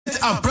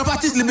and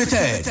Properties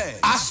Limited.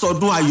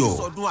 Asọdún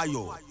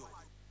ayọ̀.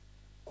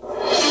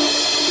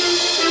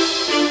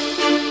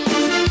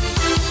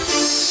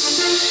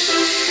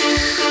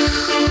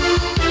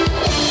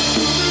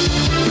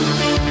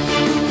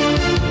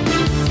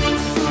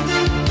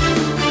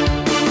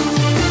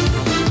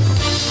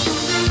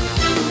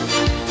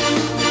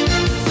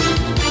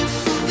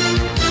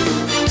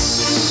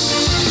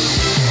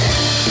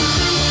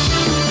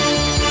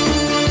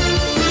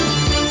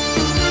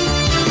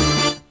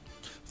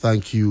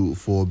 Thank you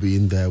for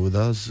being there with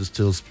us. It's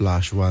still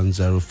Splash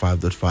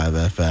 105.5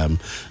 FM,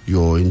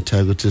 your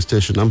integrity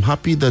station. I'm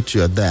happy that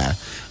you're there.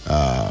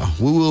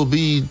 We will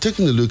be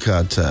taking a look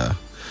at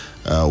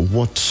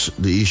what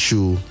the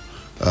issue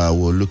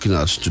we're looking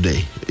at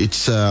today.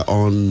 It's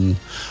on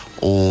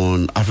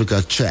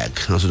Africa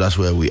Check, and so that's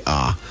where we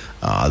are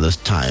this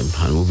time.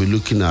 And we'll be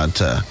looking at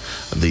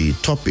the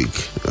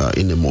topic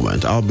in a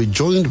moment. I'll be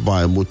joined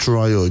by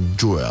Moturayo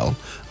Joel,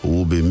 who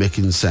will be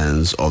making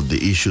sense of the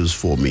issues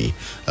for me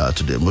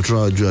today.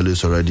 Moturayo Joel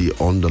is already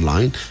on the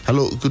line.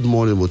 Hello, good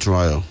morning,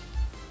 Moturayo.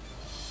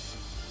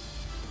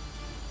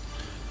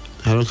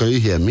 Hello, can you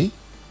hear me?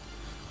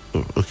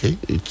 Oh, okay,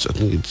 I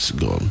think it's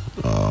gone.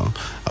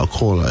 I'll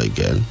call her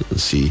again and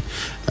see.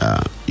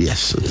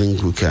 Yes, I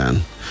think we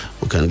can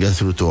get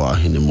through to her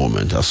in a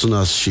moment. As soon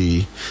as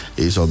she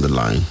is on the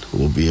line,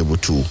 we'll be able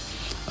to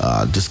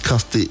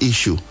discuss the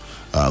issue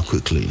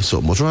quickly.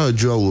 So Moturayo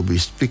Joel will be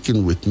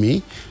speaking with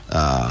me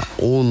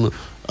on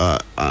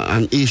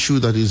an issue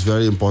that is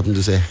very important.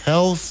 It's a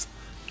health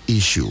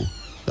issue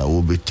that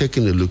we'll be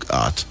taking a look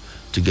at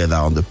together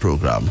on the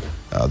program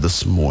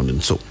this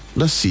morning. So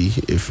let's see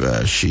if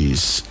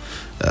she's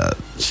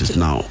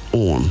now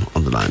on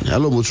the line.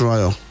 Hello,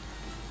 Moturayo.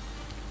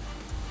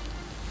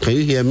 Can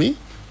you hear me?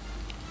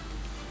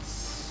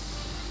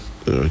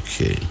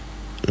 Okay.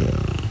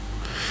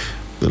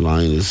 The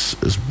line is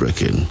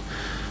breaking.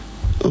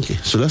 Okay,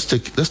 so let's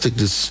take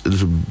this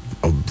little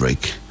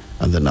break,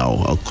 and then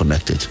I'll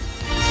connect it.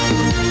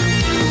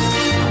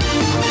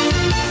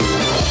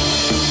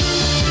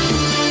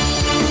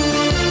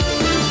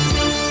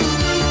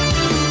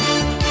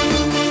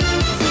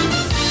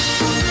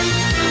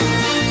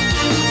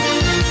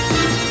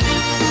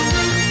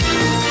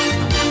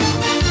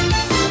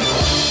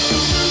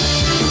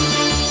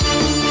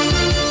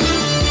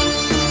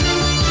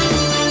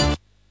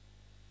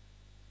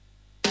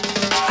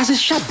 As a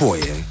sharp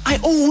boy, I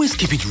always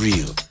keep it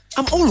real.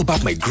 I'm all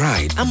about my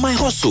grind and my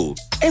hustle.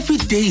 Every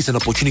day is an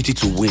opportunity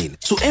to win,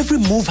 so every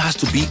move has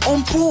to be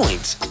on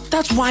point.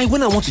 That's why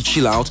when I want to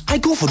chill out, I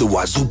go for the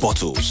Wazoo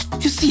bottles.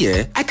 You see,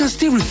 I can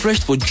stay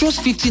refreshed for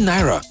just 50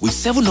 naira with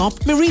 7-Up,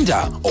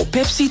 Mirinda, or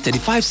Pepsi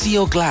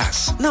 35cl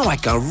glass. Now I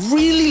can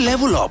really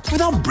level up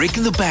without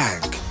breaking the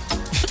bank.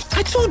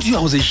 I told you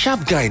I was a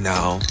sharp guy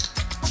now.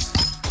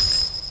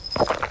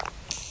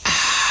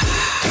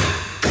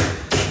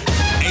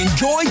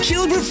 Enjoy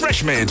chilled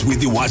refreshment with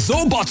the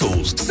Wazoo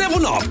bottles,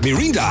 7-Up,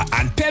 Mirinda,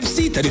 and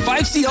Pepsi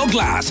 35cl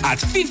glass at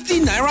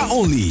 50 naira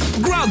only.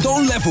 Ground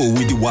on level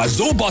with the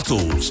Wazoo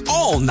bottles.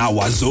 All now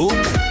Wazoo.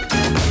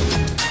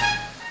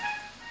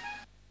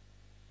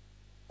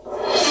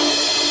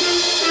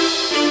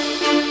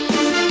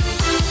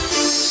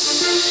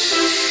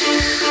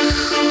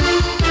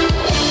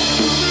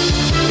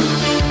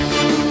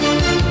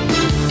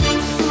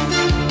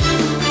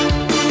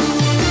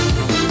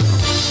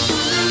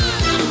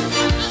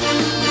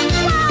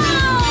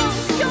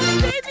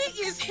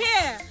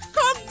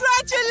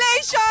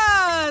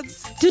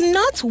 Do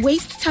not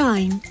waste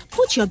time.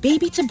 Put your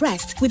baby to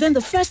breast within the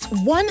first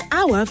 1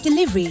 hour of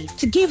delivery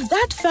to give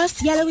that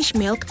first yellowish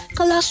milk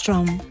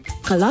colostrum.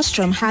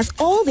 Colostrum has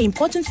all the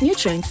important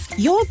nutrients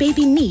your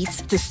baby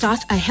needs to start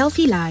a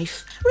healthy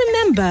life.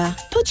 Remember,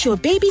 put your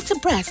baby to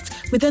breast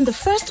within the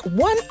first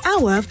 1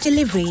 hour of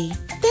delivery.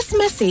 This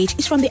message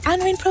is from the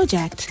ANRIN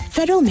Project,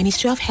 Federal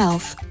Ministry of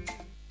Health.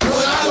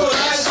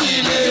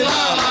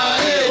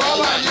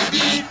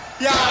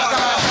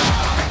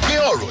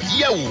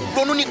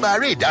 ronú nípa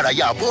eré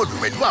ìdárayá bọ́ọ̀lù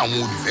pẹ̀lú àwọn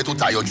olùfẹ́ tó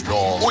tayọ jùlọ.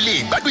 O lè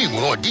gbádùn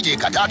ìwòran díje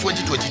Qatar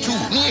 2022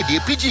 ní èdè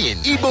Pidgin,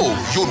 Igbo,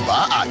 Yorùbá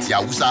àti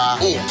Hausa.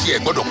 O kì í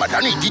gbọ́dọ̀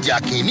pàdánù ìdíje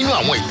akin nínú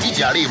àwọn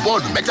ìdíje aré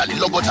bọ́ọ̀lù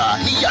 63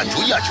 ní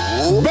yàjóyàjó.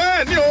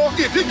 Bẹ́ẹ̀ni o,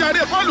 ìdíje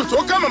aré bọ́ọ̀lù tó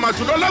ká màmá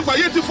jùlọ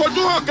lágbàáyé ti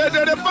fojú hàn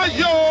kedere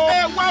báyìí o.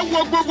 Ẹ wá wo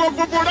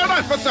gbogbo rárá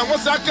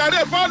ìfẹsẹ̀wọnsẹ̀ akin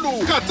aré bọ́ọ̀lù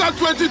Qatar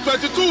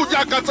 2022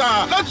 Yakata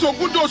láti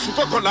ogúnjọ́ oṣù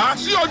kọkànlá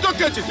sí ọjọ́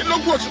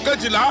kejìdínlógún oṣù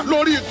kejìlá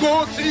lórí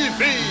GoTV.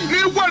 Ní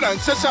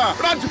wàràǹṣẹ́ṣà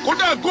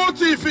Radikoda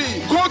GoTV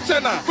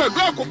GoTena pẹ̀lú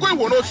àkókò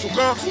ìwòran oṣù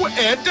kan fún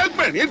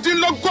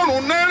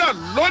 $750 náírà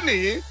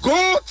lónìí.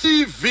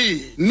 GoTV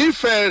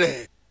nífẹ̀ẹ́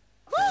rẹ̀.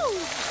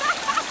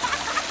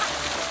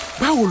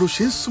 Báwo lo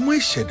ṣe ń súnmọ́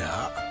ìṣẹ̀dá?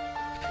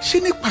 Ṣé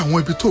nípa àwọn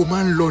ibi tó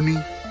máa ń lọ ni?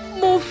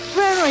 Mo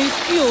fẹ́ràn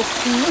etí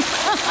òkun.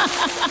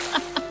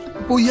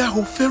 Bóyá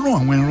o fẹ́ràn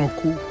àwọn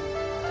ẹranko.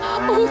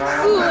 Ó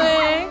tù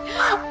ẹ́.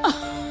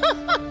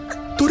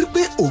 Torí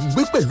pé ò ń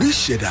gbé pẹ̀lú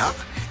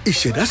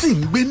ìṣẹ̀dá sì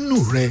ń gbé nínú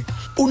rẹ.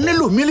 O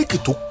nílò mílìkì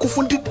tó kún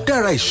fún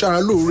dídára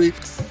ìṣaralóore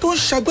tó ń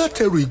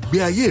ṣagbátẹrù ìgbé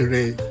ayé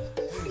rẹ.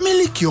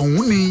 mílìkì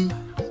ọ̀hún ni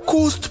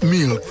Coast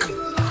Milk.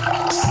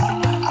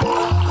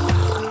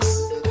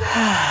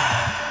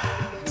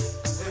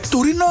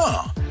 Torí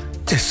náà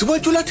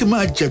tẹ̀síwájú láti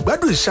máa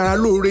jẹ̀gbádùn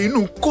ìṣaralóore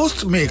inú Coast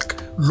Milk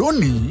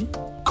lónìí.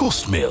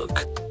 Coast Milk,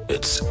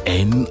 it's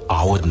in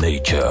our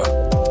nature.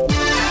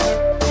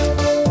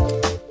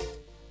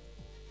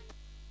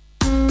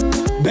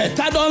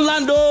 Better don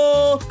land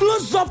o!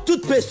 Close Up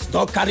toothpaste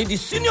don carry the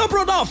senior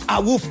brother of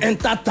Awoof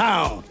enter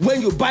town.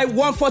 When you buy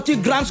 140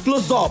 grams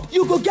Close Up,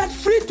 you go get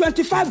free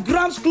 25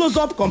 grams Close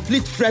Up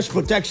complete fresh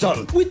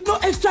protection with no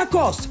extra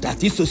cost.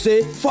 That is to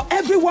say, for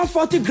every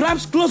 140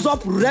 grams Close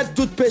Up red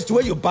toothpaste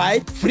wey you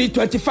buy, free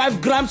 25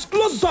 grams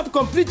Close Up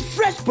complete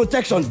fresh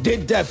protection dey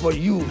there for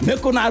you.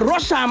 Make una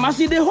rush am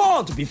as e dey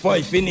hot before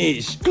e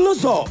finish.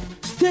 Close Up,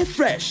 stay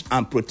fresh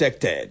and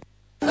protected.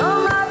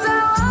 No matter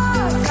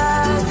what I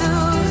do,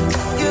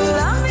 you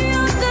love me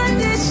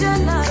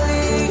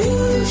unconditionally.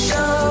 You show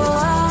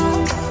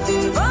up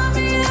for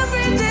me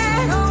every day,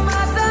 no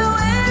matter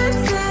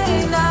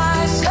when I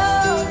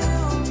show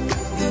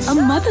you. A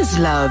mother's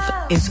love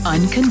is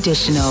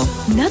unconditional.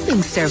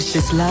 Nothing serves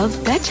this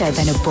love better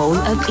than a bowl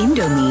of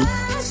Indomie.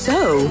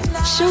 So,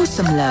 show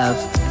some love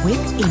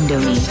with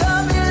Indomie. Show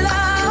me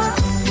love.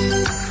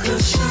 You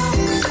show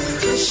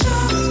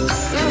me love.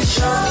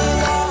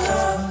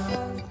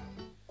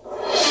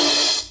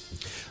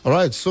 All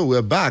right, so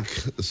we're back.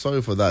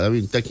 Sorry for that. I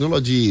mean,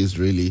 technology is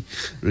really,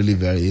 really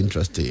very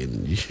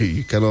interesting.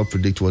 You cannot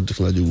predict what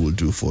technology will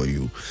do for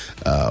you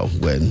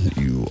when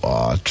you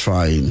are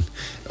trying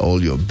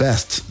all your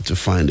best to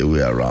find a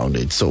way around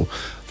it. So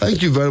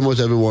thank you very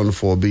much, everyone,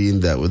 for being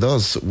there with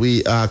us.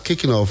 We are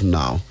kicking off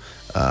now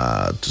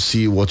to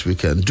see what we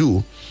can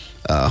do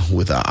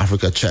with our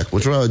Africa Check.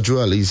 Motora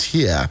Joel is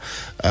here.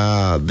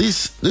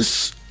 This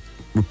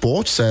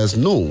report says,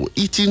 no,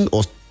 eating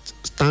or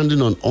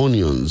standing on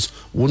onions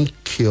won't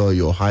cure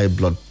your high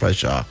blood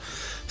pressure.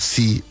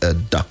 See a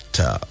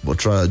doctor.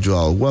 Motora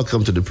Joel,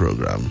 welcome to the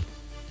program.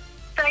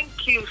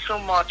 Thank you so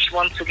much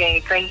once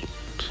again.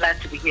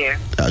 Glad to be here.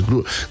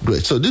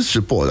 Great. So this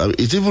report, I mean,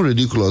 it's even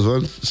ridiculous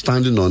when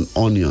standing on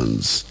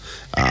onions.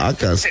 I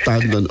can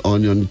stand on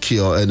onion,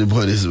 cure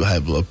anybody's high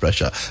blood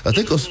pressure.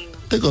 Take us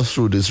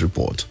through this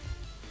report.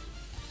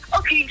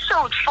 Okay,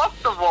 so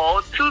first of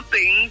all, two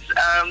things.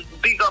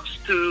 Big ups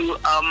to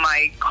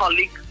my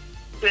colleague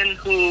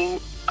who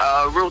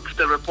wrote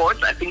the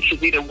report. I think she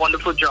did a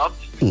wonderful job.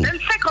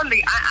 Then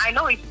secondly, I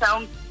know it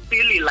sounds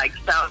silly, like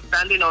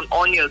standing on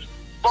onions,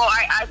 but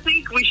I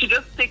think we should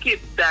just take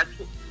it that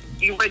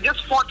you were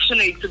just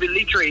fortunate to be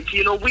literate.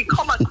 You know, we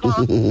come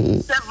across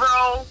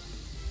several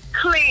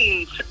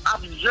claims,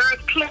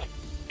 absurd claims on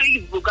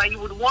Facebook, and you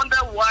would wonder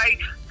why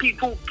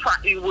people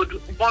would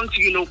want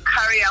to,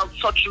 carry out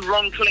such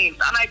wrong claims.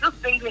 And I just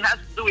think it has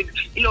to do with,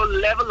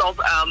 level of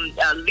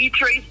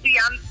literacy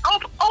and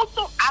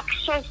also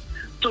access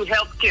to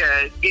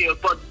healthcare.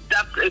 But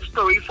that's a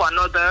story for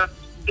another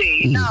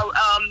day. Now,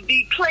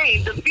 the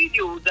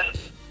video that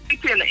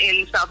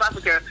in South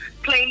Africa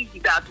claims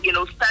that,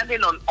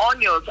 standing on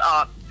onions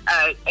are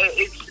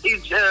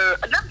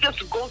not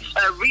just goes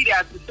read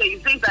as to say,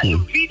 it says that a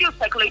video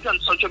circulated on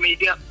social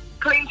media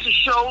claims to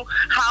show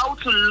how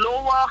to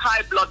lower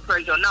high blood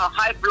pressure. Now,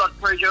 high blood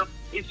pressure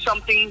is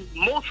something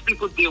most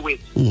people deal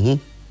with.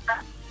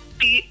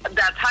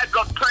 That high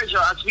blood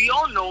pressure, as we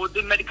all know,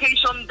 the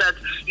medication that,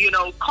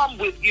 come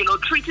with,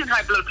 treating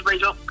high blood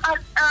pressure are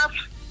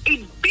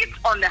a bit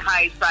on the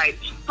high side.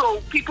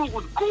 So people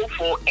would go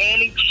for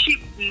any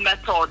cheap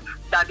method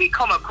that they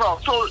come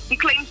across. So the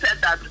claim said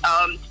that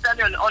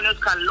standing on onions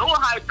can lower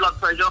high blood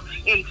pressure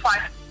in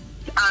 5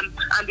 and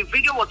the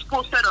video was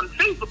posted on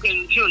Facebook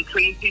in June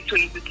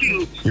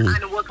 2022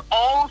 and it was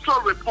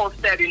also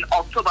reposted in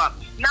October.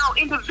 Now,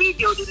 in the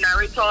video, the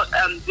narrator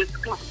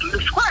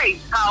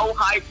describes how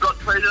high blood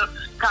pressure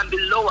can be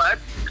lowered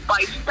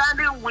by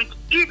standing with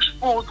each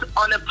foot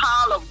on a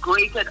pile of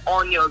grated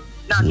onions.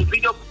 Now, the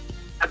video,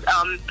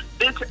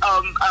 this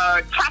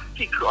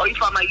tactic, or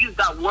if I might use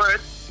that word,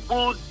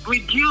 would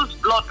reduce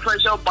blood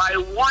pressure by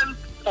 1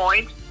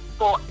 point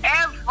for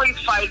every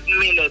 5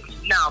 minutes.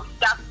 Now,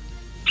 that's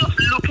just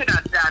looking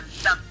at that,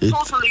 that's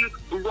totally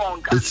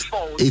wrong and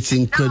false. It's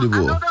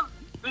incredible. Now,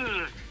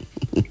 yeah,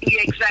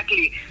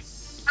 exactly.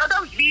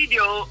 Another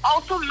video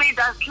also made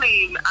that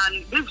claim,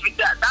 and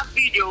that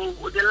video,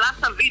 the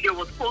last video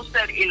was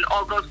posted in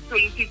August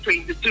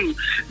 2022.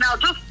 Now,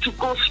 just to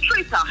go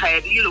straight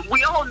ahead,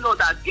 we all know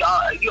that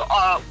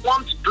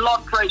one's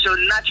blood pressure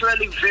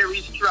naturally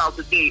varies throughout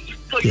the day.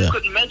 So you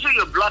could measure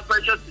your blood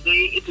pressure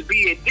today; it would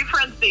be a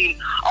different thing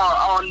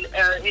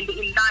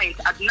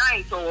at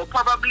night, or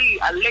probably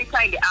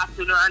later in the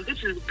afternoon. And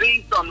this is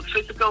based on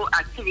physical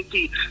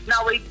activity.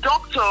 Now, a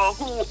doctor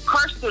who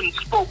Kirsten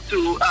spoke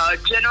to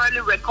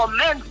generally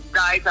recommends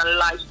diet and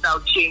lifestyle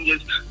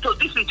changes. So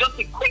this is just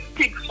a quick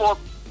tip for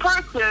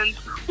persons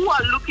who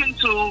are looking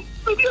to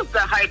reduce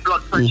their high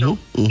blood pressure.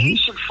 They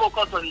should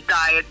focus on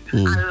diet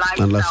and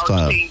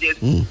lifestyle changes.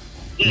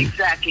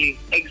 Exactly.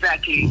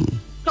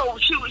 So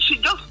she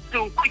just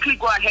to quickly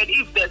go ahead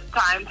if there's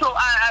time. So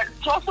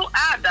to also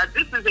add that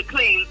this is a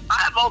claim. I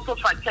have also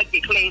fact-checked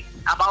a claim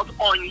about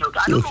onions.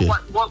 I don't know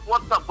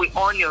what's up with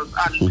onions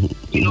and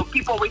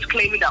people always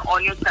claiming that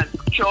onions can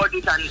cure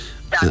this and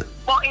that.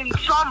 But in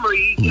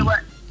summary,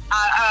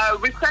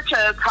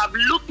 researchers have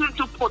looked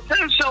into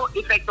potential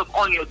effects of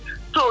onions.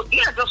 So they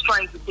are just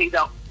trying to say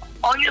that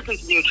onions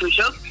is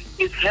nutritious,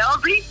 it's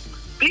healthy.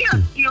 They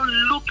are still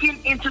looking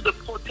into the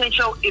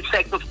potential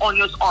effects of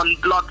onions on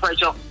blood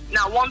pressure.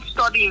 Now, one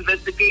study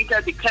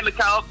investigated the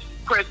chemical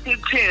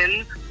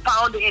quercetin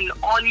found in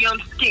onion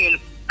skin,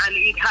 and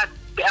it had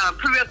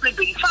previously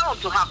been found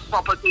to have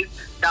properties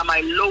that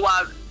might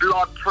lower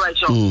blood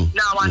pressure.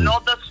 Now,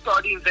 another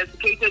study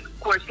investigated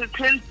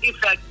quercetin's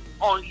effect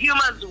on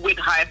humans with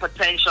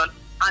hypertension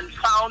and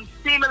found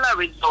similar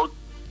results.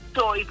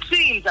 So it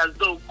seems as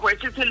though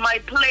quercetin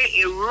might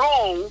play a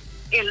role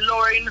in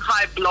lowering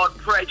high blood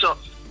pressure.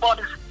 But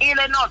in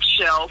a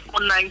nutshell, for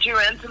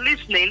Nigerians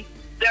listening,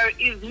 there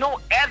is no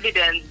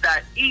evidence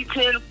that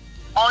eating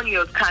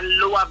onions can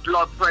lower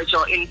blood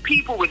pressure in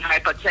people with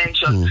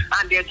hypertension.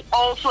 And there's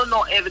also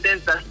no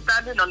evidence that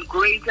standing on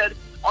grated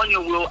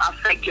onion will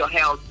affect your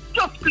health.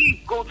 Just please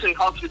go to a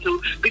hospital,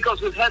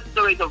 because we've heard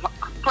stories of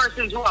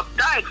persons who have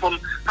died from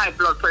high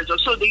blood pressure.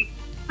 So the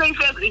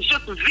safest is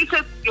just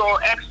visit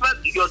your expert,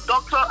 your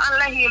doctor, and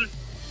let him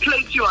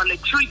place you on a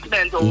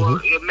treatment or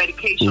a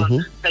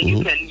medication that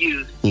you can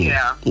use.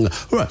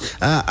 All right.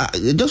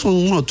 Just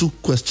one or two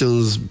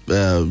questions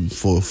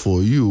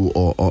for you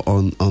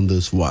on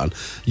this one.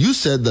 You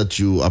said that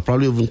you are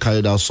probably even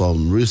carried out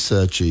some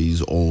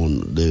researches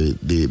on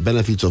the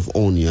benefits of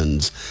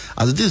onions.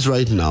 As it is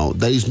right now,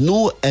 there is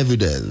no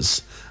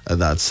evidence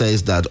that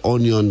says that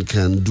onion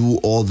can do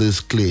all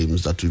these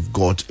claims that we've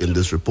got in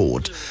this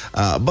report.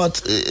 But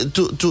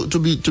to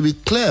be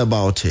clear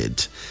about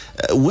it,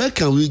 where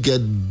can we get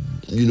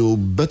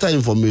better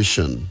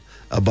information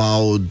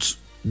about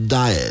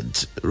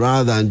diet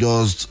rather than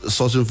just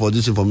sourcing for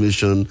this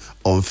information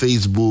on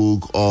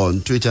Facebook,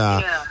 on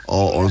Twitter,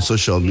 or on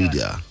social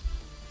media?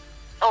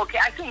 Okay,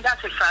 I think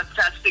that's a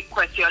fantastic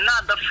question.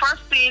 Now, the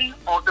first thing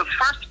or the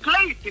first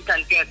place you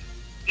can get,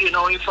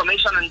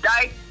 information on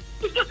diet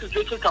is just to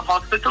visit a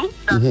hospital.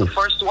 That's the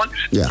first one.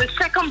 The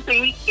second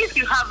thing, if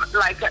you have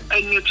like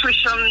a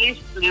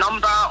nutritionist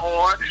number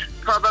or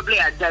probably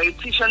a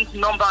dietitian's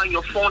number on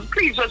your phone,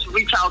 please just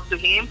reach out to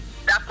him.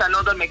 That's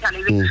another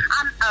mechanism. And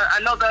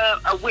another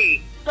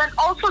way. Then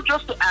also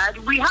just to add,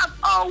 we have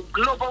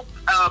global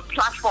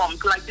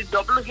platforms like the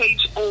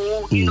WHO,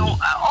 all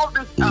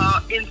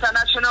these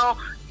international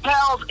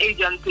health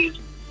agencies.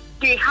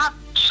 They have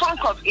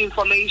chunk of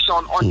information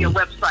on your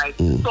website.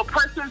 So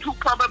persons who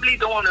probably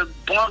don't want to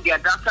burn their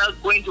data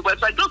going to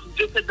website, just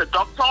visit the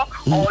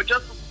doctor or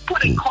just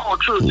put a call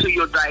through to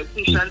your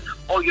dietitian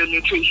or your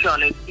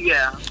nutritionist.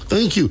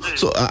 Thank you.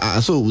 So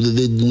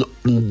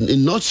in a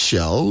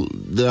nutshell,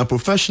 there are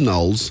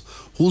professionals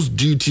whose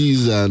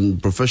duties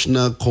and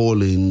professional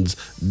callings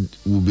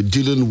will be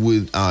dealing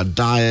with our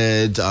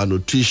diet, our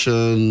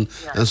nutrition,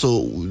 and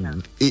so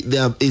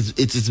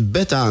it is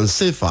better and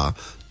safer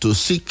to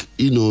seek,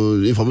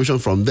 information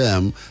from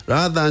them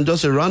rather than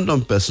just a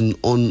random person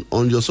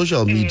on your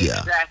social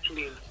media.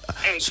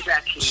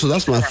 Exactly. So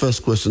that's my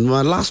first question.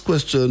 My last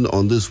question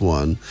on this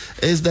one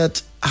is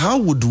that how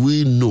would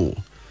we know,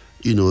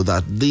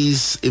 that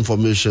this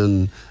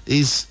information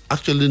is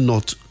actually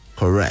not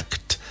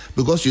correct?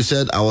 Because you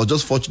said I was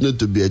just fortunate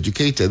to be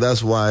educated.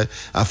 That's why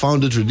I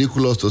found it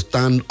ridiculous to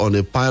stand on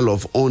a pile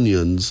of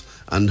onions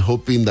and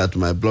hoping that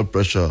my blood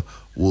pressure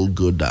will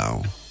go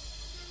down.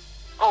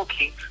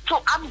 Okay,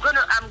 so I'm gonna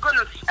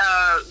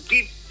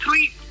give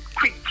 3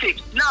 quick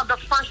tips. Now, the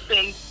first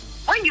thing,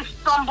 when you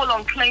stumble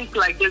on claims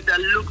like this that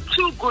look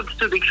too good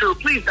to be true,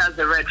 please, that's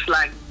a red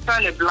flag.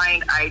 Turn a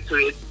blind eye to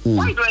it.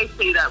 Why do I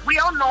say that? We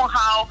all know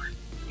how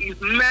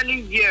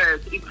many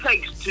years it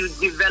takes to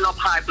develop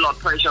high blood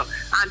pressure,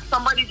 and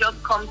somebody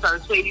just comes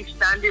and says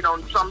standing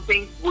on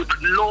something would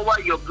lower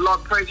your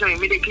blood pressure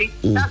immediately.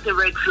 That's a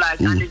red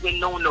flag and is a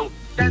no-no.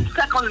 Then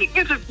secondly,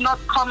 if it's not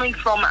coming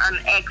from an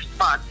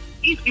expert,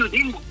 if you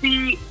didn't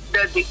see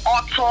that the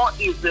author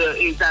is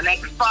an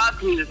expert,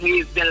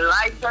 he's been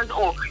licensed,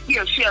 or he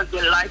or she has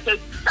been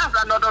licensed,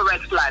 that's another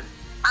red flag.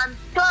 And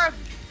third,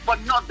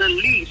 but not the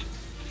least,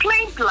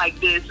 claims like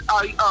this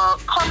are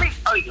coming,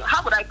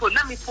 how would I put,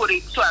 let me put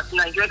it so as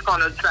Nigerians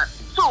can understand.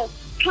 So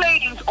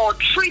claims or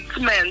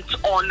treatments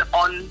on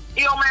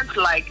ailments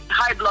like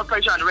high blood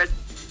pressure and rest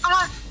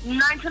are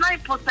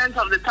 99%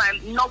 of the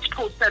time not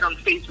posted on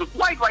Facebook.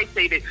 Why do I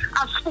say this?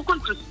 I've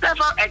spoken to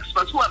several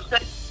experts who have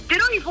said they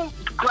don't even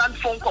grant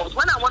phone calls.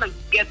 When I want to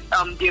get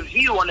their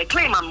view on a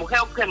claim,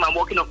 health claim I'm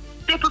working on,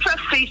 they prefer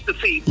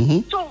face-to-face.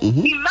 So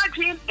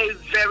imagine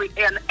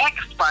an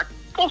expert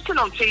posting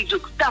on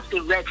Facebook, that's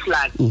a red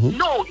flag.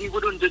 No, he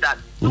wouldn't do that.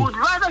 He would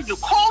rather you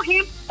call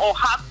him or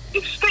have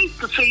a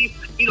face-to-face,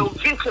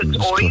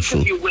 visit or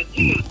interview with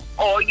him,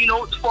 or,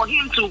 for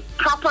him to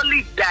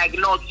properly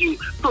diagnose you.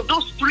 So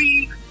those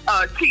 3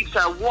 tips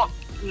are what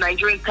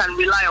Nigerians can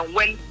rely on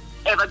when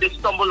whenever they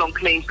stumble on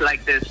claims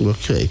like this.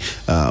 Okay.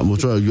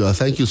 Motura,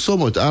 thank you so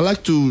much. I'd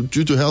like you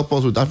to help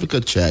us with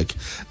Africa Check.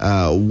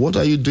 What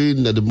are you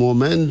doing at the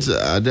moment?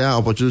 Are there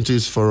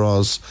opportunities for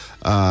us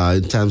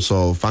in terms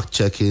of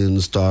fact-checking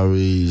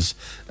stories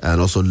and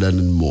also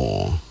learning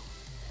more?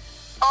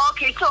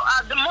 Okay, so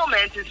at the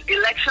moment it's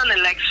election.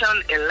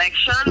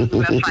 We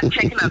are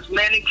fact-checking as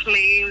many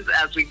claims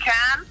as we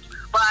can.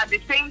 But at the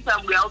same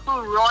time, we're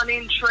also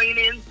running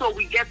training, so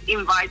we get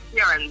invites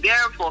here and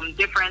there from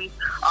different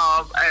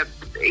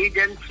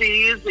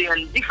agencies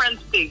and different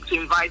states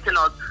inviting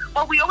us.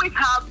 But we always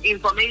have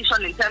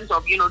information in terms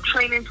of,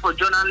 training for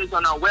journalists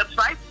on our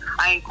website.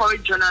 I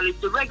encourage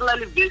journalists to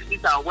regularly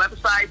visit our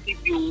website if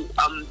you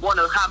want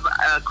to have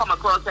come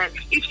across it.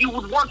 If you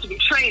would want to be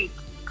trained,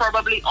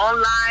 probably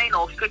online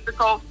or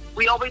physical,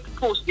 we always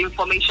post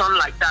information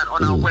like that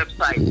on our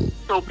website.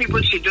 So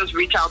people should just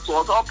reach out to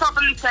us or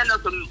probably send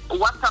us a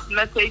WhatsApp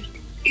message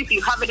if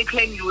you have any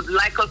claim you would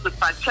like us to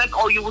fact check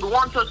or you would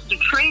want us to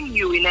train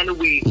you in any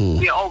way.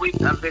 We are always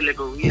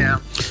available. Yeah.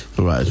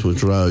 All right,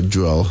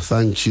 Joel,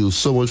 thank you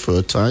so much for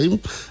your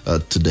time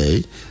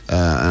today.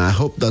 And I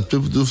hope that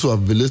people those who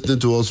have been listening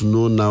to us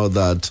know now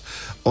that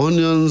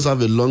onions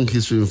have a long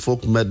history in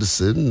folk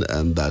medicine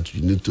and that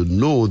you need to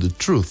know the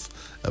truth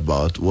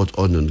about what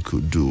onion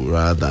could do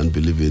rather than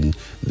believing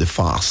the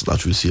farce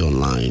that we see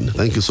online.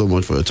 Thank you so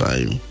much for your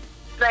time.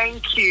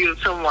 Thank you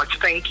so much.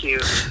 Thank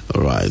you.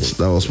 All right.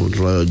 That was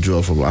Montreal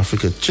Joe from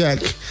Africa Check,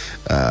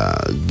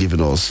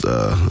 giving us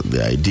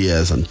the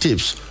ideas and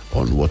tips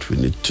on what we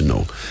need to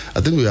know.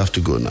 I think we have to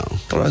go now.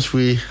 All right,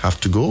 we have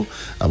to go.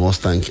 I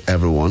must thank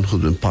everyone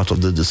who's been part of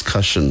the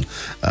discussion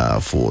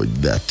for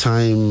their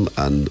time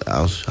and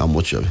how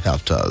much you have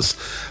helped us.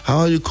 How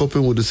are you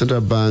coping with the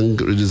central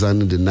bank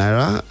redesigning the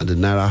Naira and the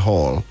Naira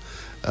Hall?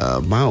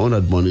 My own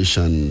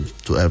admonition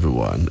to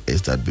everyone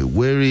is that be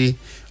wary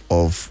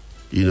of,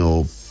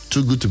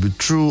 too good to be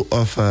true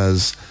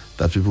offers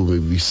that people may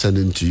be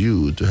sending to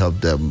you to help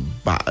them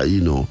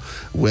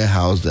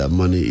warehouse their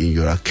money in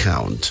your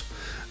account.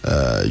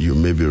 You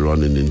may be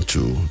running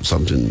into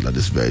something that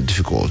is very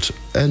difficult.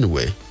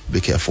 Anyway,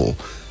 be careful.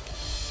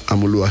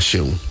 I'm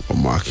Oluwaseun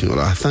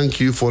Omakinola. Thank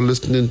you for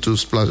listening to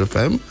Splash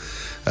FM.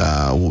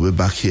 We'll be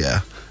back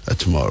here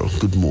tomorrow.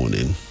 Good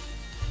morning.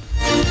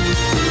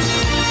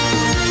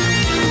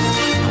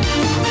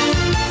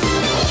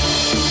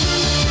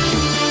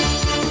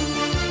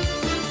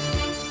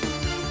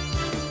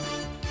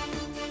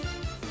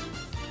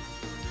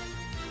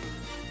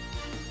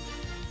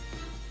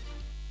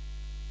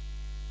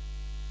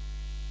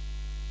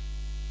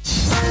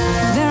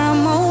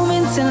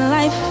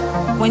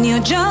 When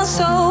you're just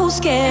so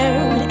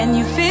scared and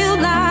you feel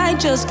like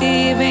just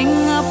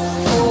giving up.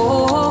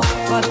 Oh,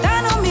 but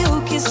Dino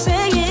Milk is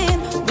saying,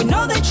 we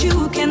know that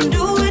you can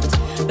do it.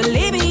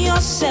 Believe in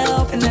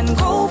yourself and then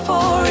go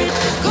for it.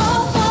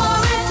 Go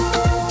for it.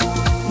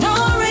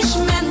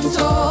 Nourishment,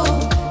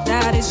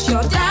 that is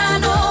your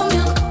Dino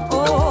Milk.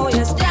 Oh,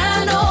 yes,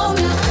 Dino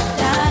Milk,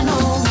 Dino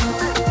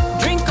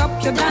Milk. Drink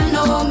up your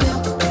Dino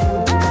Milk.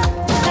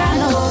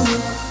 Dino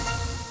Milk.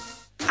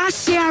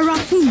 Ṣe ara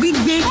fún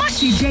gbígbé má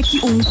ṣe jẹ́ kí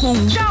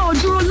ohunkóhun dá ọ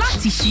dúró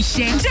láti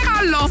ṣiṣẹ́ jẹ́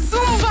ká lọ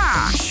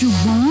Zumba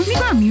ṣùgbọ́n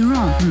nígbà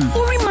mìíràn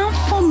orí máa ń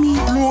fọ́ mi.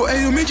 Lo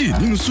ẹyọ méjì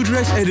nínú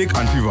Sudrex headache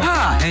and fever.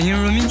 Ẹ̀yin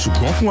run mí.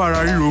 Ṣùgbọ́n fún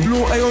ara ríro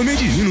lo ẹyọ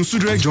méjì nínú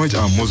Sudrex joint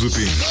and muscle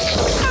pain.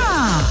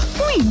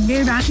 Fún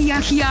ìlera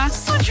kíákíá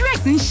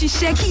Sudrex ń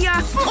ṣiṣẹ́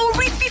kíá fún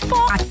orí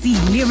fífọ́ àti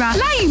ìlera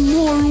láì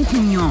mú oorun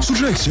kùnyàn.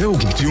 Sudrex jẹ́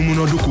oògùn tí ó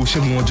múnádóko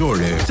ṣẹ́gun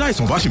ọjọ́ rẹ̀. Tí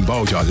àìsàn bá ṣì ń bá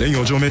ọjà lẹ́yìn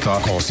ọjọ́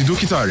mẹ́ta kàn sí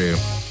dókítà rẹ̀.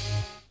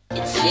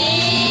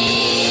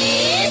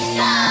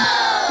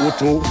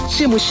 Òtún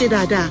ṣé mo ṣe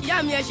dáadáa? Ìyá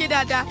mi ẹ ṣe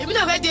dáadáa. Èmi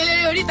náà fẹ́ di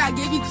eléré orí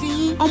ìtàgé bíi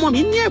tiyín. Ọmọ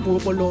mi ní ẹ̀bùn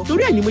ọpọlọ.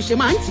 Torí ẹ̀ ni mo ṣe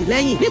máa ń tì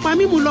lẹ́yìn nípa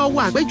mímú lọ wo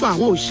àpéjọ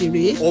àwọn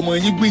òṣèré. Ọmọ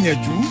yín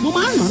gbìyànjú. Mo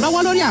máa ń ràn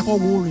lọ́wọ́ lórí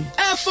àkọ́wò rẹ̀.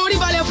 Ẹ forí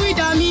balẹ̀ fún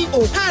ìdá mi.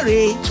 Ò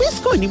káre,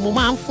 Twisco ni mo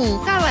máa ń fún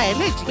un. Kára ẹ̀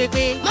lè jí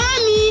pépé.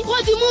 Máàmi,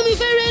 wọ́n ti mú mi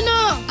fẹ́rẹ́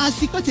náà.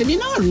 Àsìkò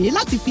tèmi náà rèé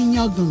láti fi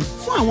yangàn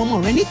fún àwọn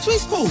ọmọ rẹ ní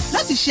Twisco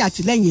láti ṣe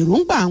àtìlẹ́yìn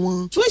èròǹgbà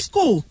wọn.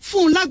 Twisco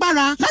fún un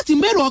lágbára láti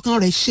mérò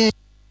ọkàn rẹ̀ ṣẹ.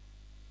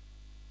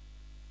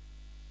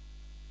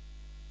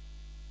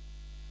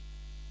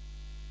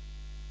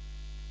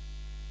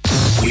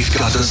 We've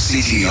got the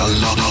city on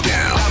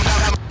lockdown.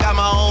 Got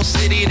my own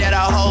city that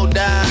I hold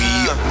down.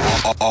 We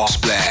are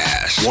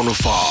Splash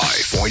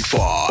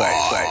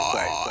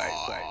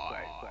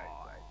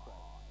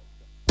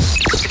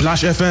 105.5.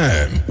 Splash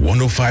FM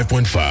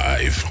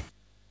 105.5.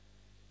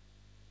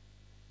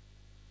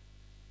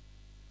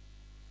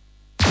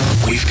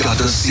 We've got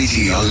the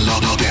city on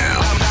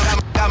lockdown.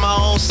 Got my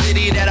own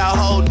city that I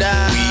hold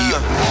down. We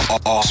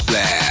are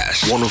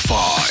Splash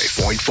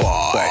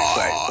 105.5.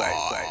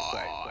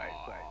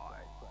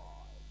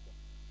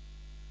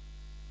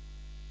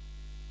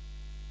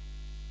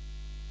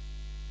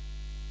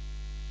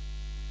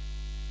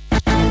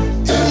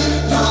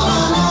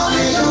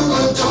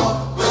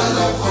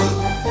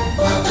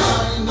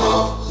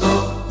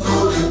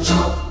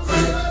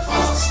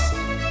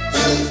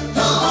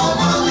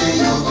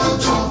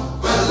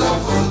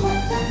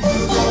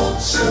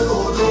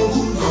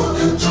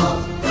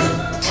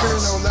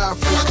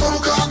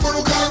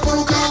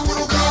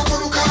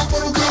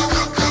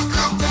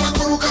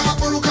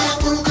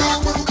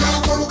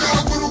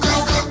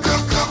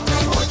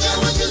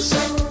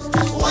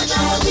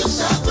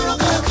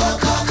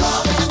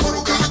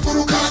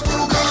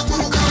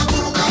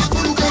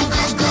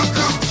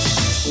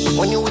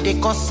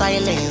 cause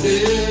silence. We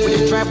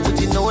dey drive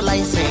with no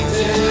license.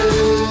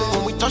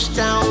 When we touch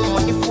down,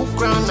 money full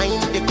ground, I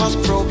ain't they cause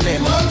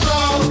problem.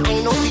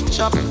 I know we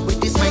chop with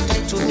this my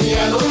title, me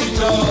I know we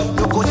love.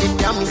 No go they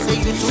tell me say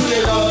you too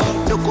they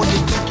love. No go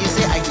they think you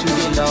say I too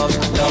they love.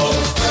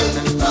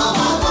 Now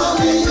my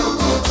money you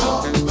go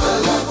chop,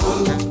 bella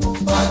full.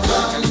 I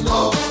can't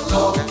love,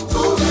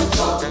 to the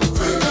chop,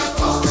 break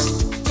fast.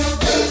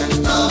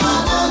 Now my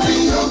money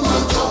you go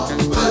chop,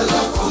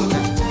 bella full.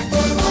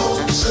 You know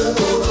say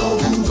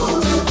no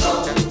the chop,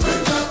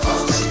 break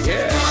fast.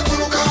 Yeah.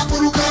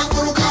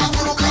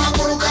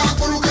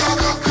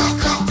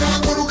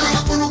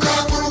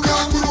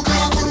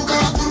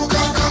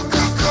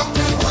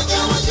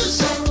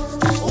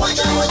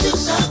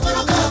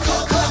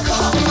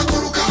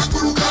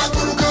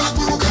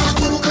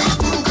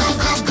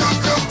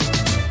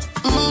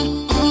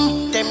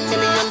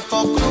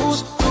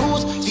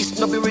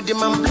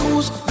 Man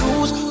blues.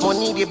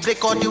 Money they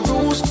break all the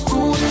rules.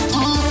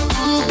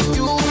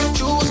 You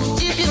choose.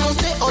 If you don't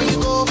stay or you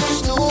go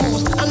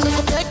snooze. I'm not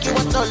gonna take you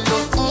at all.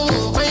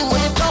 Mine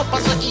when it top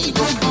as an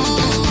ego.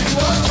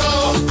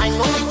 I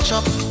know we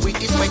chop with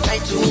this my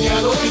title. Me I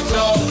know we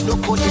love. No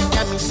go they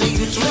tell me say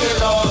you too they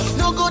love.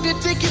 No go they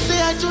take you say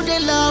I too they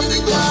love.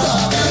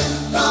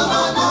 Now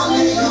my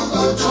money you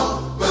go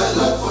chop.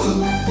 Bella full.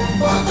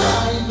 But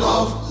I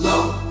love,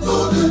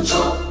 no they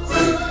chop.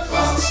 Break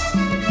fast.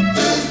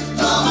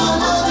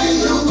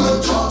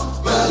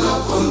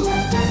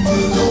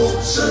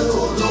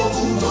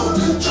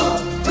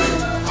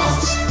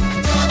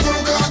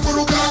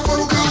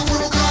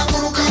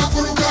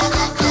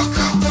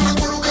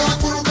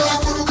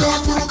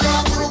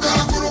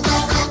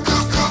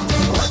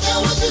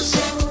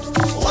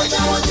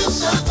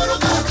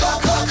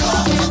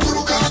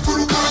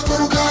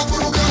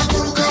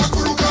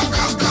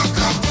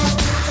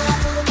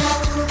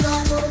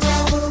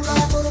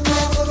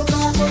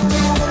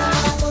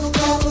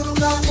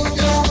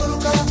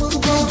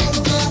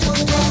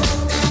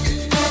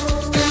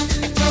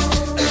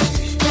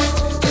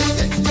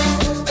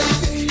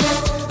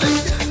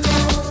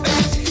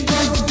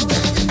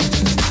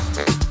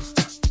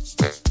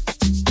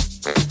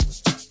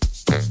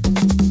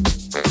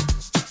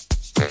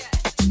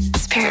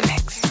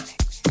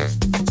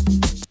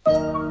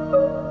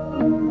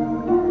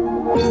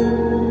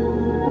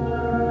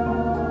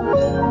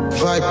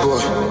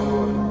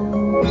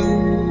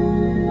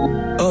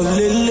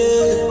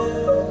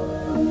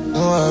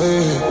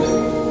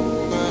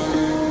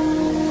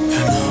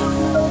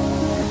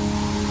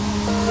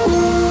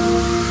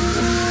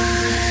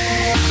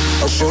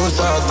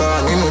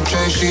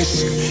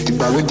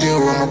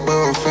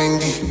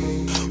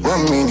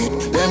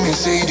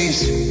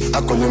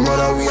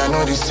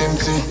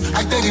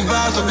 I take the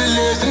verse of the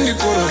lyrics in the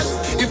chorus.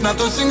 If not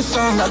to sing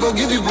song, I go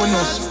give you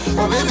bonus.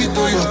 Oh baby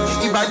to you,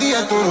 ibadi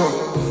a toro.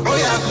 Oh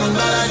yeah, from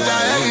Balaja,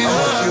 every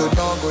night. You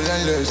don't go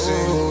learn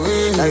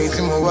lesson. I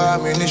see more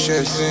I'm in the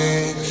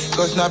chasing.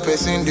 Cause not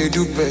person, they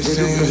do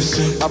person.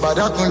 About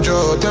that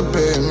control, te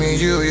pay me,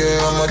 you,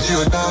 yeah. I'm not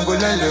you don't go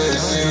learn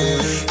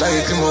lesson.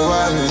 I see more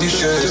I'm in the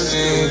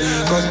chasing.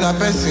 Cause not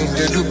person,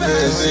 they do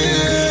person.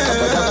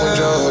 About that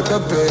control, te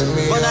pay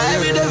me. But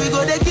every day we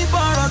go, they keep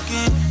on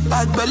rocking.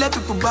 Bad belly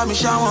people buy me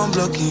shower and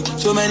blocking.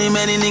 So many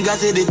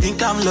niggas say they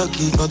think I'm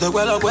lucky. But the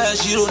well up where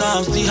she don't know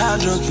I'm still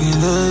hard rocking.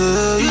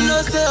 You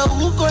know say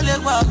who call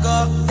it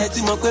waka?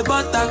 Eti mo kwe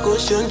bata ko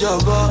shon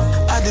jobo.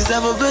 I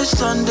deserve a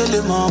version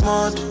daily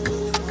mama.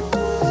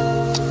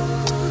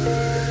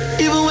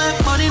 Even when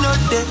money not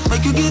there,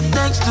 make you give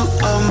thanks to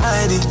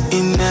Almighty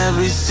in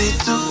every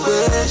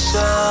situation.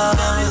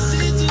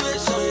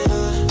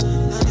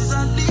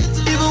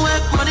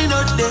 Money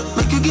not there,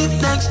 make you give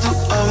thanks to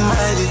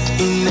Almighty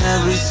in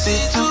every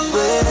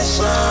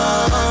situation.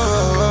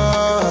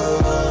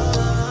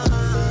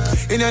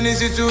 In any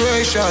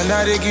situation,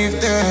 I they give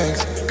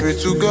thanks. Pray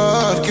to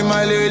God, keep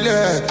my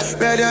lele.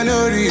 Better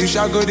no reach,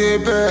 I go dey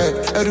bed.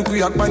 Eruku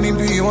yakpani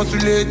bi, want to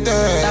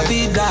later. La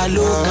vida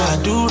loca,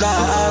 dura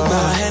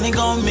agba. Henny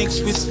gon' mix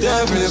with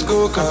Steph. Let's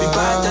go, Kapi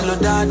bata lo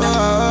dada.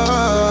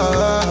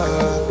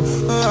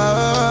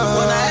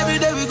 Every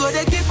day we go,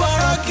 they keep on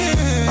rocking.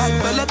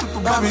 Bad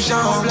people buy me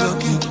shower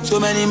blocking. So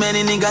many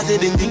niggas say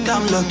they think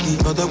I'm lucky.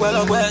 But the well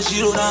of where she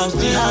don't know I'm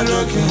still hard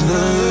rocking.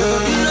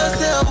 You know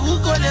say who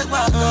call it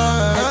back?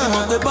 Eti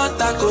mo pe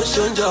bata ko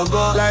shon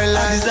jobo. I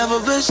deserve a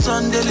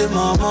version daily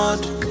mama.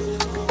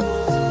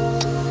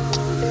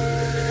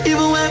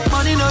 Even when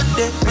money not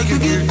there, make you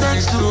give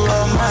thanks to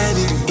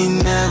Almighty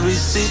in every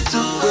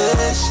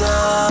situation.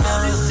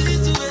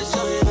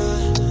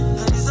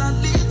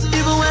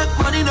 Even when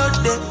money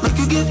not there, make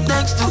you give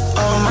thanks to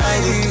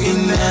Almighty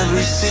in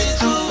every situation.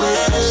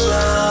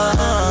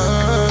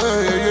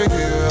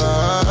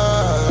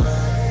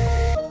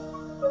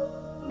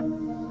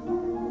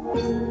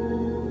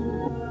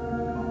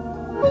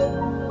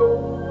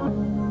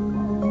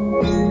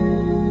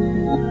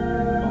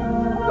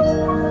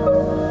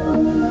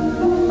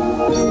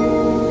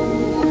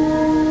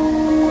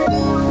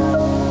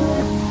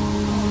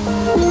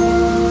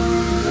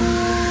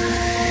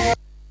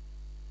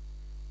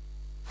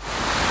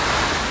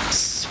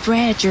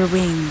 Spread your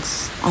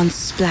wings on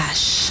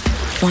Splash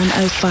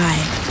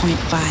 105.5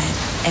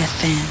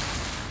 FM.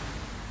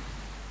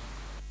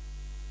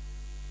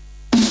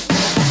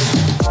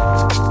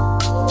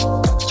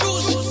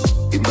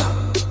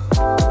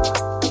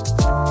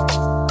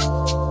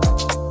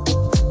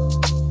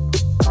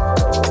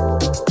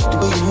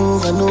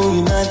 I know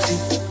you're naughty.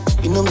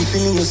 You know me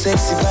feeling your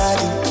sexy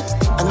body.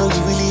 I know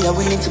you really are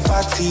willing to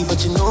party,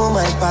 but you know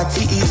my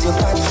party is your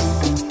party.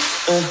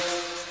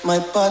 My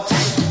party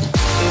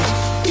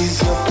is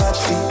your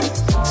party.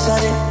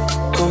 Sorry,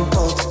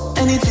 comport.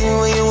 Anything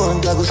when you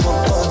want, I go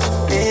support.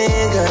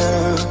 Hey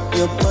girl,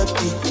 your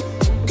body.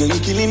 Girl, you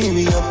killing me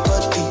with your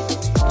body.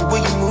 The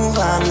way you move,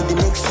 I make it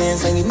make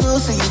sense. And you know,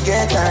 so you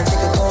get time,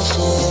 take a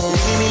caution.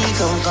 Really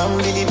come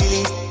from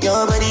Billy.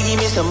 Your body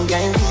give me some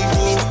kind of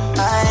feeling.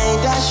 I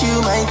dash you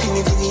my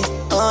tinny.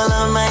 All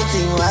of my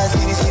thing was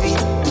city.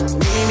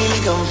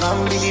 Really come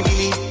from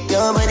Billy.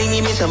 Your body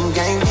give me some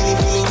kind of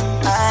feeling.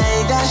 I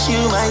dash you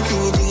my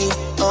tinny.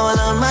 All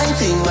of my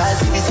thing was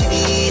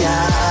city.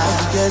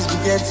 The girls be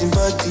getting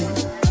body.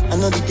 I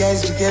know the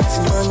guys be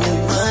getting money.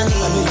 I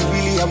know you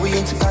really are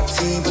willing to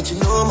party, but you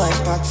know my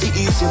party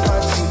is your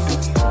party.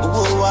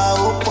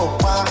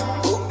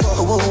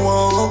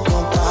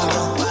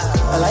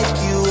 I like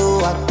you,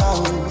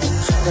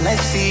 then I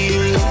see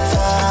you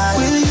later.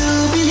 Will you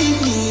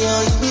believe me or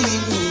you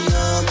believe me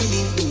or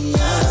believe me?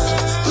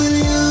 Will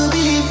you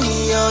believe me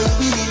or you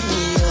believe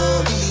me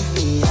or believe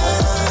me?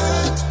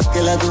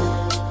 Girl, I go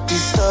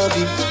disturb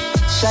you,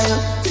 shy up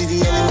to the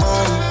early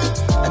morning.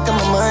 I got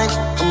my mind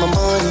on my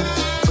money,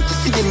 but you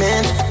see the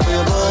man for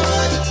your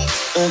body.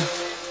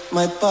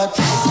 My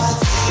party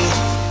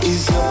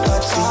is your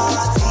party.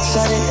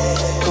 Shawty,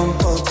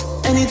 comport.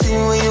 Anything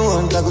when you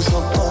want, I go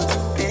support.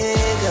 Hey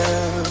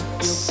girl,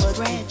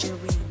 Spread your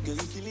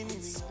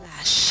wings.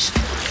 Splash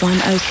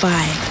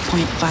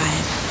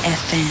 105.5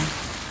 FM.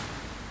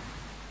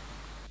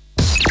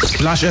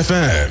 Splash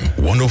FM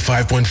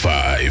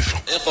 105.5.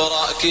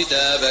 اقرأ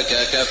كتابك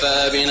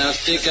كفى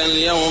بنفسك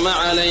اليوم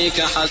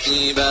عليك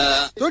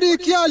حسيبا. torí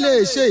kí a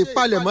lè ṣe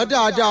ìpalẹ̀mọ́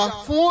dáadáa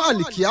fún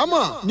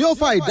alikiyama ni ó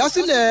fa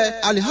ìdásílẹ̀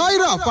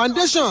Alhaira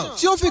Foundation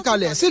tí ó fi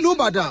kalẹ̀ sílùú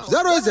Ìbàdàn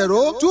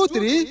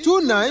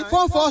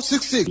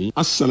 0023294466.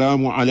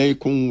 Assalamu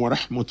alaikum wa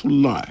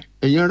rahmatullah.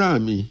 Ẹ̀yin ará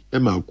mi, ẹ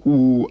máa kú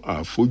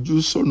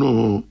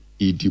àfojúsọ́nà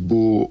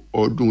ìdìbò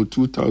ọdún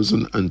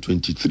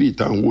 2023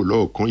 tá à ń wò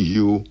lọ́ọ̀kan yìí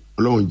o.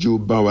 Ọlọ́run jẹ́ ó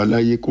bá wa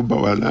láyé kó bá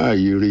wa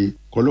láàyè re.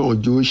 Ọlọ́run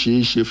jẹ́ ó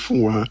ṣeé ṣe fún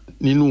wa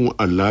nínú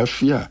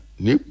àlàáfíà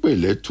ní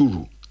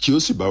pẹ̀lẹ́tùrù tí ó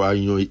sì bá wa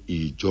yan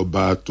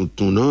ìjọba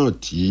tuntun náà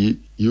tí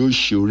yóò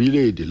ṣe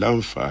orílẹ̀-èdè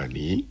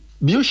láǹfààní.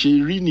 Bí ó ṣe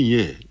rí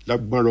nìyẹn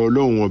lágbára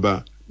Ọlọ́run ọba,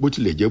 bó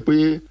tilẹ̀ jẹ́ pé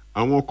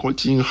àwọn kan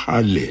ti ń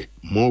halẹ̀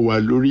mọ́ wa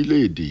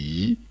lórílẹ̀-èdè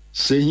yìí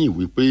sẹ́yìn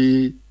wípé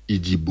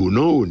ìdìbò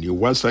náà ò ní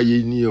wá sáyé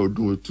ní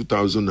ọdún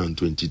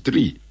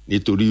 2023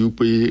 nítorí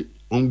wípé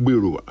wọ́n ń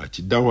gbèrò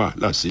àti dá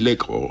wàhálà sílẹ̀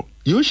kọ́.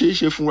 Yóò ṣeé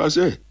ṣe fún wa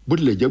sẹ́, bó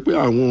tilẹ̀ jẹ́ pé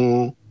àwọn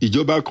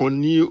ìjọba kan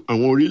ní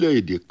àwọn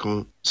orílẹ̀-èdè kan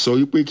sọ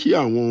wípé kí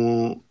àwọn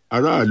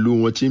aráàlú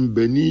wọn tí ń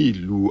bẹ ní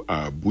ìlú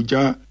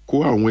Àbújá kó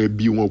àwọn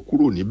ẹbí wọn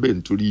kúrò níbẹ̀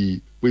nítorí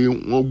pé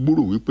wọ́n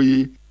gbúrò wípé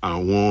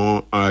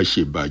àwọn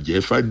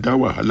aṣèbàjẹ́ fẹ́ dá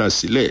wàhálà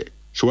sílẹ̀.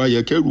 Ṣó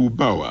yẹ kẹ́rù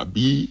bà wá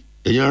bí?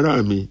 Ẹ̀yin ará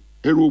mi,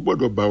 ẹ̀rù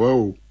gbọ́dọ̀ bà wá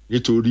o,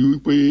 nítorí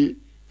wípé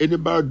ẹni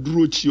bá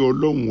dúró tí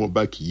Ọlọ́run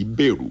ọba kì í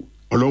bẹ̀rù.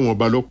 Ọlọ́run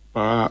ọba ló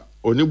pa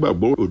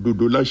onígbàgbọ́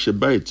òdodo láṣẹ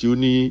báyìí tí ó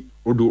ní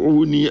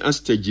ud'uni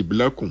astajib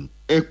lakum,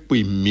 ẹ pè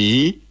mí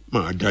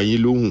màá dá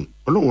yín lóhùn.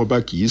 Ọlọ́run ọba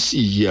kì í sì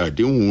yẹ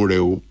àdéhùn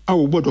rẹ̀ o. A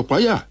ò gbọ́dọ̀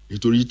páyà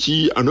nítorí tí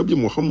Ànábì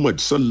Muhammad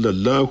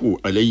sallallahu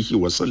alayhi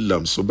wa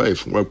sallam sọ báyìí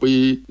fún wa pé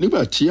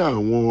nígbà tí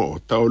àwọn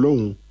ọ̀tá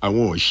Ọlọ́run,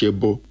 àwọn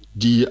ọ̀ṣẹbọ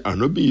di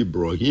Ànábì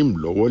Ibrahim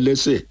lọ́wọ́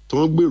lẹ́sẹ̀ tí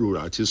wọ́n gbèrò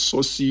àti sọ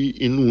sí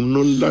inú iná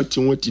ńlá tí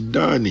wọ́n ti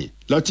dáàní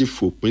láti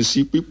fòpin sí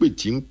pípè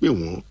tí ń pè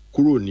wọ́n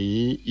kúrò ní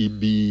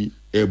ibi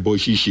ẹbọ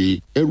ṣíṣe.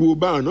 Ẹ̀rù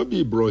bà Ànábì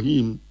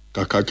Ibrahim,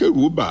 kàkà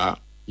kẹ́rù bà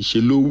ìṣe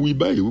ló wí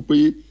báyìí wípé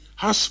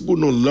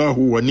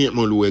hasbunallahu wa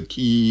ni'mal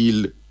wakil.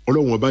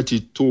 Ọlọ́run ọba ti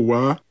tó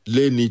wa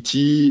lẹ́ni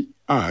tí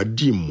a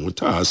dì mú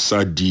tá a sá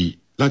di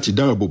láti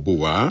dáàbò bò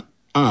wá.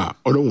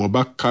 Ọlọ́run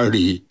ọba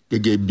káre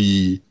gẹ́gẹ́ bí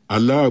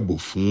aláàbò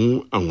fún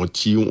àwọn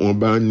tí wọ́n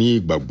bá ní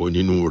ìgbàgbọ́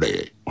nínú rẹ̀.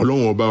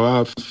 Ọlọ́run ọba wa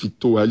fi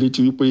tó wa létí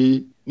wípé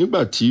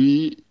nígbà tí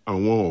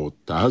àwọn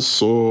ọ̀tá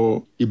sọ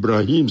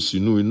Ibrahim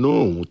sínú iná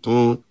ọ̀hún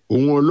tán,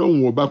 òun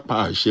Ọlọ́run ọba pa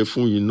àṣẹ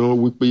fún iná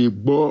wípé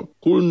gbọ́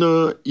kulna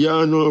ya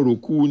naru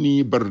kuni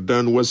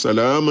bardan wa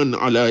salaman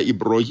ala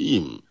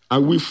Ibrahim. A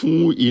wí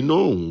fún iná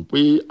ọ̀hún pé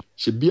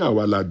ṣe bí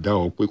àwa la dá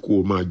ọ pé kó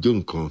o máa jó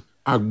nǹkan.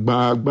 A gba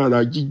agbára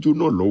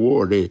jíjóná lọ́wọ́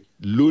rẹ̀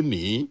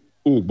lónìí.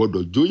 O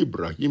gbọ́dọ̀ jó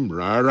Ibrahim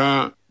rárá.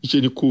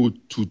 Iṣẹ́ ni kó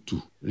tutù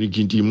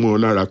rigidi mọ́ ọ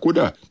lára,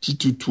 kódà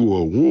títútù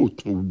ọ̀hún ò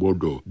tún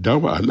gbọ́dọ̀ dá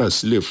wàhálà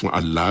sílẹ̀ fún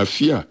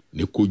àlàáfíà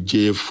ní kó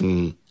jẹ́ fún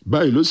un.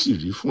 Báyìí ló sì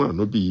rí fún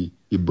Ànábì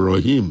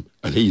Ibrahim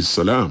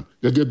aleyhisselam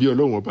gẹ́gẹ́ bí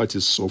Ọlọ́run ọba ti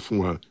sọ fún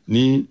wa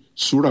ní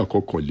súrà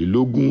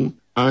 21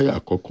 àyà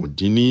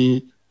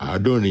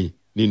 19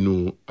 nínú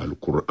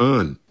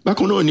alukur'an.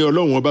 Bákan náà ni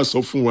Ọlọ́run ọba sọ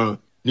fún wa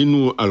nínú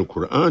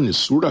alukur'an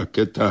súrà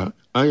 3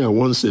 aya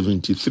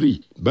 173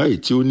 báyìí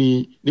tí ó ní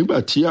nígbà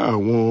tí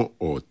àwọn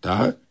ọ̀tá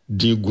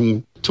digun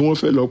tí wọ́n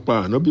fẹ́ lọ pa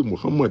ànábì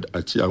Muhammad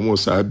àti àwọn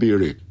sàábé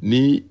rẹ̀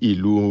ní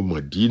ìlú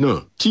Mọ̀dínà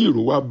tí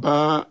ìró wá bá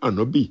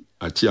ànábì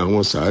àti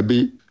àwọn sàábé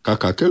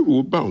kàkà kẹ́rù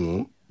ó bà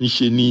wọ́n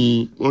ńṣe ni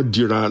wọ́n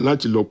dira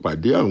láti lọ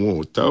pàdé àwọn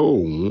ọ̀tá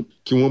ọ̀hún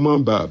kí wọ́n má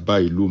bàa ba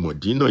ìlú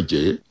Mọ̀dínà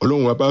jẹ́.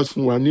 Ọlọ́run wa bá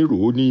fún wa nírò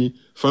ó ní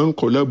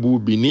fankolabu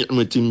bi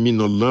ni'matin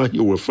minallahi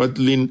wa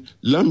fadlin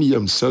lam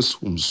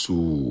yamsashum su.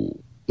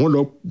 Wọ́n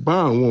lọ bá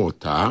àwọn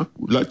ọ̀tá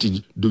láti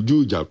dojú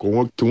ìjà kọ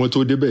wọ́n kí wọ́n tó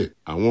débẹ̀.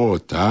 Àwọn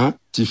ọ̀tá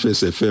ti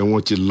fẹsẹ̀fẹ́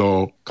wọn ti lọ.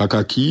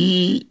 Kàkà kí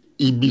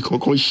ibi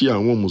kankan ṣe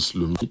àwọn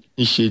mùsùlùmí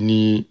ńṣe ni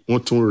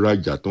wọ́n tún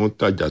rajà tán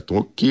tajà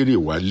tán kéré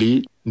wálé.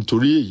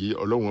 Nítorí èyí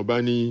Ọlọ́run bá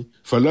ní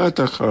fala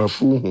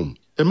takhafuhum,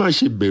 ẹ má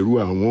ṣe bẹ̀rù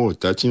àwọn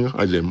ọ̀tá tí ń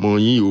halẹ̀ mọ́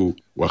yín o,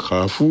 wa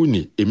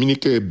khafuni, èmi ní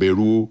kẹ́ ẹ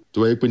bẹ̀rù o tó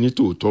wáyé pé ní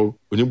tòótọ́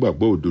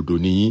onígbàgbọ́ òdodo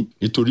ni yín.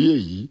 Nítorí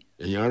èyí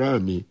ẹ̀yin ará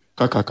mi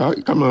kàkà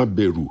ká máa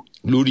bẹ̀rù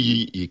lórí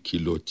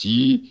ìkìlọ̀ tí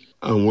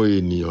àwọn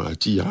ènìyàn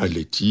àti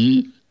ìhalẹ̀ tí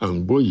à ń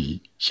gbọ́ yìí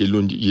ṣe ló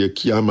yẹ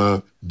kí a máa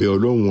bẹ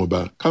Ọlọ́run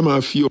ọba ká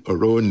máa fi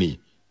ọ̀rọ̀ nì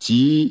tí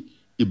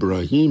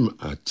Ibrahim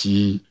àti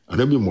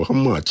Ànábì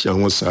Muhammad àti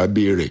àwọn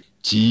sàábé rẹ̀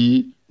tí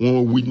wọ́n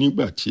wí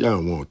nígbà tí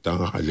àwọn ọ̀tá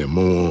halẹ̀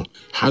mọ́ wọn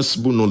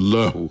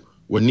hasbunallahu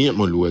wa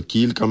ni'mal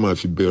wakil ká máa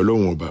fi bẹ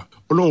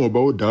Ọlọ́run ọba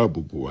ó dáàbò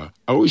bò wá.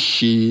 A ó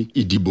ṣe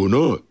ìdìbò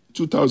náà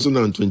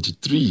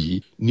 2023 yìí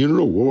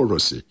nírọ̀wọ́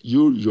ọ̀rọ̀sẹ̀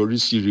yóò yọrí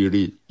sí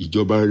rere,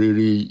 ìjọba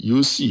rere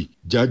yóò sì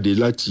jáde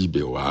láti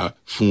ibẹ̀ wá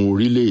fún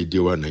orílẹ̀-èdè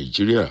wa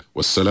Nàìjíríà.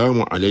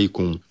 Wassalamu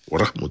alaikum wa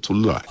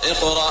rahmatullah.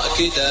 اقرأ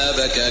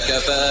كتابك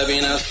كفى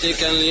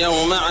بنفسك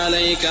اليوم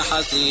عليك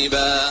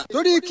حسيبا.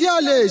 torí kí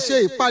a lè ṣe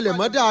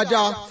ìpalẹ̀mọ́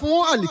dáadáa fún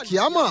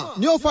alikiyama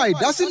ni ó fa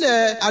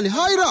ìdásílẹ̀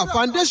Al-Haira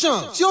Foundation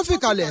tí ó fi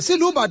kalẹ̀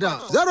sílùú Ìbàdàn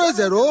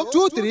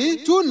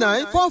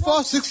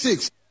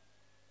 0023294466.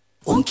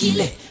 ó ń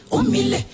kilẹ̀ ó ń milẹ̀